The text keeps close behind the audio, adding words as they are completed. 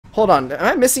Hold on, am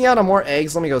I missing out on more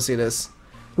eggs? Let me go see this.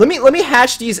 Let me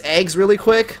hatch these eggs really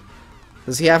quick.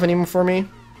 Does he have any more for me?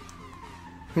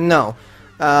 No.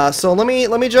 So let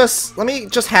me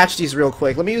just hatch these real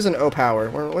quick. Let me use an O power.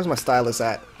 Where's my stylus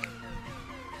at?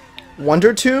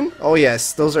 Wonder Tomb? Oh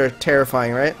yes, those are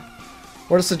terrifying, right?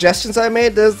 What are the suggestions I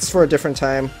made? This is for a different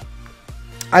time.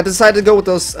 I decided to go with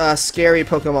those scary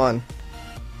Pokemon.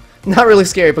 Not really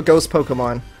scary, but ghost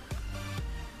Pokemon.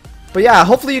 But yeah,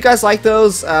 hopefully you guys like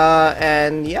those.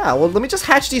 And yeah, well, let me just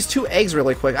hatch these 2 eggs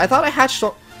really quick. I thought I hatched.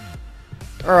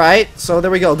 Alright, so there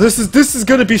we go. This is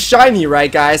gonna be shiny,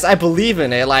 right, guys? I believe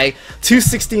in it. Like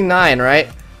 269, right?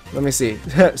 Let me see.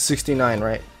 69,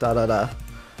 right? Da da da.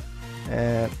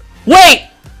 And wait.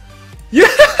 Yeah.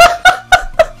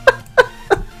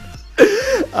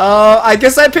 I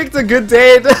guess I picked a good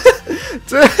day to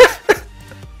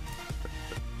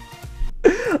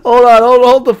hold on,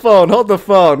 hold the phone, hold the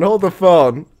phone, hold the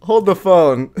phone, hold the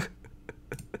phone.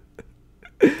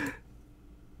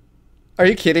 Are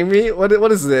you kidding me?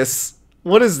 What is this?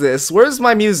 What is this? Where's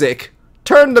my music?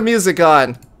 Turn the music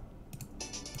on.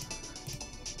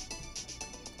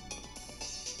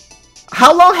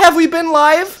 How long have we been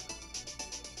live?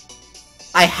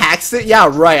 I hacked it? Yeah,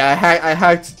 right. I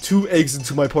hacked 2 eggs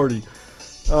into my party.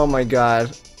 Oh my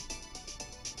god.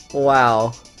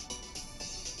 Wow.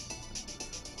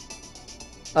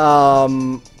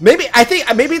 Maybe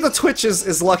the Twitch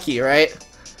is lucky, right?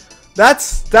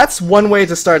 That's one way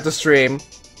to start the stream.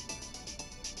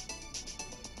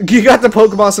 You got the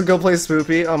Pokemon, so go play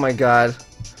Spoopy. Oh my god.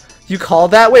 You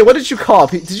called that? Wait, what did you call?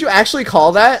 Did you actually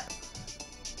call that?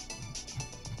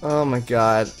 Oh my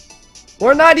god.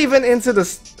 We're not even into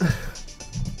this.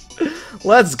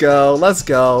 Let's go, let's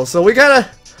go. So we gotta.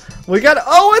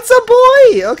 Oh, it's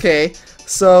a boy. Okay.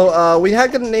 So we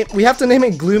have to name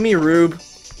it Gloomy Rube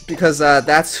because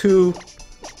that's who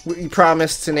we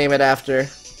promised to name it after.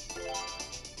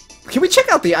 Can we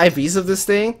check out the IVs of this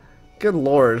thing? Good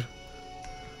lord.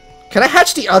 Can I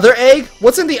hatch the other egg?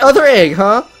 What's in the other egg,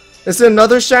 huh? Is it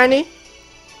another shiny?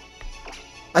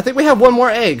 I think we have one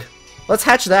more egg. Let's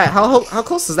hatch that. How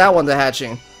close is that one to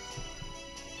hatching?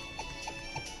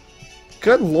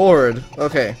 Good lord.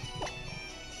 Okay.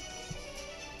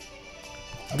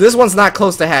 This one's not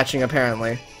close to hatching,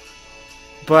 apparently.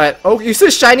 But, oh, you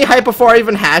said shiny hype before I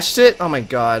even hatched it? Oh my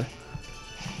god.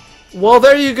 Well,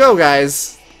 there you go,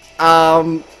 guys.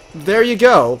 There you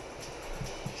go.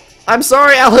 I'm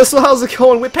sorry, Alice, how's it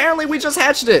going? Apparently we just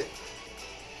hatched it.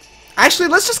 Actually,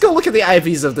 let's just go look at the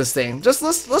IVs of this thing.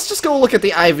 Let's just go look at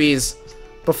the IVs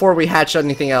before we hatch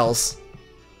anything else.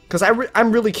 Because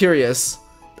I'm really curious.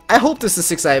 I hope this is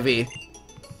 6 IV.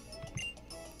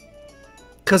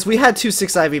 Because we had 2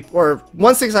 6 IV, or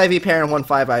 1 6 IV pair and 1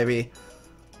 5 IV.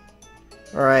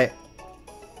 Alright.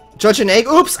 Judge an egg.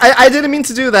 Oops, I didn't mean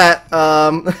to do that.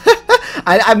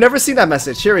 I've never seen that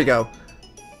message. Here we go.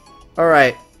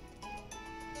 Alright.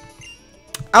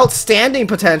 Outstanding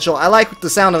potential. I like the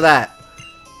sound of that.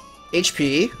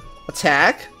 HP,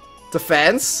 attack,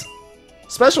 defense,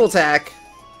 special attack,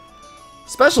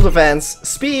 special defense,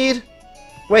 speed.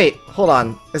 Wait, hold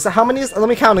on. Is that how many? Let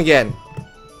me count again.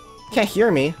 Can't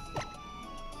hear me.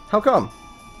 How come?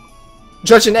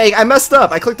 Judge an egg. I messed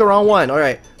up. I clicked the wrong one.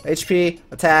 Alright. HP,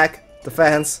 attack,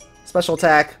 defense, special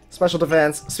attack, special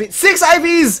defense, speed. 6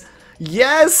 IVs!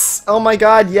 Yes! Oh my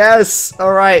god, yes!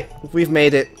 Alright. We've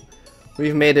made it.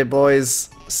 We've made it, boys.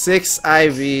 6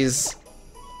 IVs.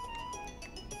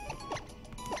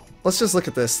 Let's just look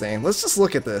at this thing. Let's just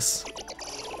look at this.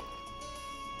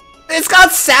 It's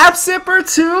got Sap Sipper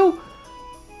too?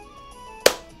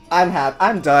 I'm happy.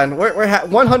 I'm done. We're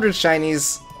 100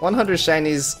 shinies. 100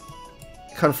 shinies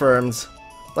confirmed.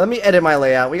 Let me edit my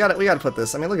layout. We gotta put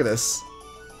this. I mean, look at this.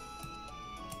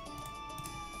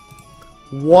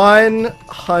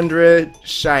 100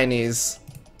 shinies.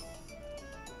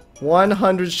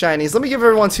 100 shinies. Let me give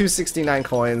everyone 269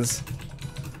 coins.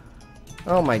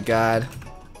 Oh my god.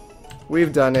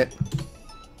 We've done it.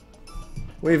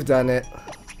 We've done it.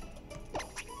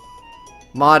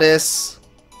 Modest.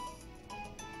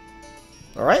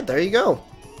 Alright, there you go.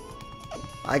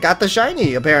 I got the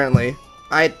shiny, apparently.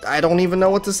 I don't even know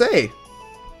what to say.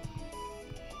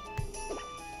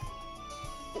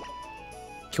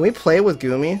 Can we play with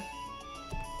Goomy?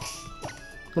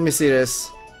 Let me see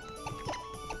this.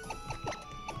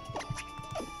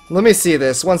 Let me see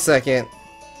this. 1 second.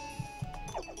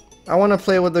 I want to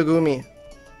play with the Goomy.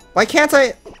 Why can't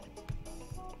I?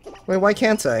 Wait, why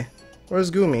can't I?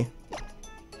 Where's Goomy?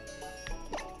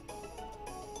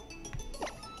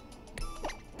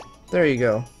 There you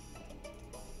go.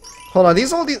 Hold on,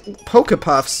 these are all the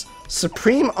Pokepuffs.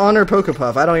 Supreme Honor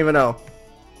Pokepuff. I don't even know.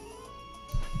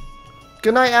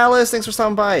 Good night, Alice. Thanks for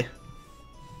stopping by.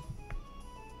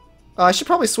 I should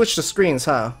probably switch the screens,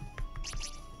 huh?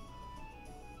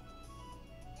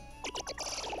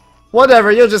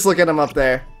 Whatever, you'll just look at him up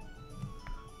there.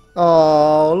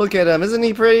 Oh, look at him. Isn't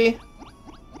he pretty?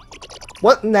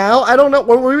 What now? I don't know.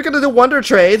 Were we gonna do Wonder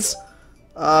Trades?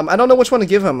 I don't know which one to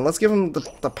give him. Let's give him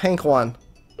the pink one.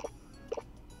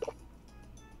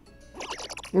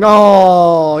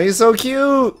 No, he's so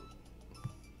cute.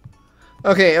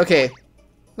 Okay, okay.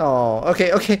 Oh,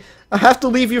 okay, okay. I have to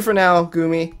leave you for now,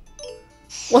 Goomy.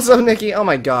 What's up, Nikki? Oh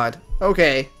my god.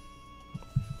 Okay.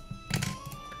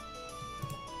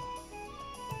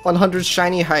 100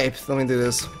 shiny hype. Let me do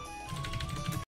this.